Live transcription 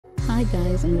Hi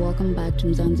guys, and welcome back to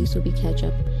Mzansi Soapie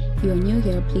CatchUp. If you are new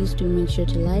here, please do make sure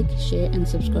to like, share and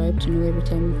subscribe to know every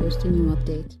time we post a new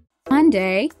update.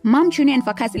 Monday, Mom Junior and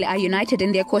Fakazile are united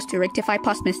in their quest to rectify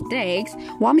past mistakes,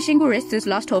 while Mshengu rests his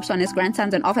last hopes on his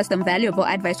grandsons and offers them valuable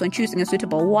advice when choosing a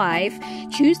suitable wife.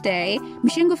 Tuesday,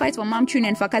 Mshengu fights for Mom Junior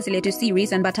and Fakazile to see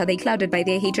reason, but are they clouded by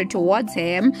their hatred towards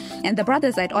him, and the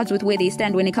brothers are at odds with where they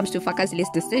stand when it comes to Fakazile's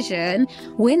decision.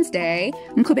 Wednesday,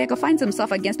 Mkubeko finds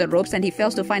himself against the ropes and he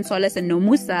fails to find solace in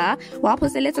Nomusa, while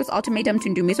Poseleto's ultimatum to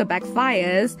Ndumiso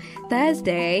backfires.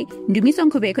 Thursday, Ndumiso,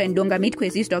 Mkubeko and Donga meet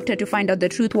Kwezi's doctor to find out the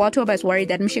truth, while Toba is worried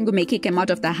that Mshengu may kick him out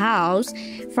of the house.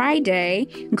 Friday,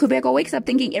 Mkubeko wakes up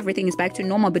thinking everything is back to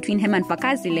normal between him and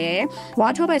Fakazile,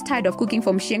 while Toba is tired of cooking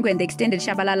for Mshengu and the extended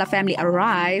Shabalala family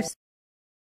arrives.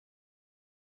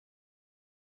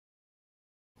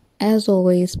 As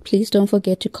always, please don't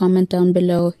forget to comment down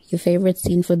below your favorite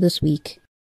scene for this week.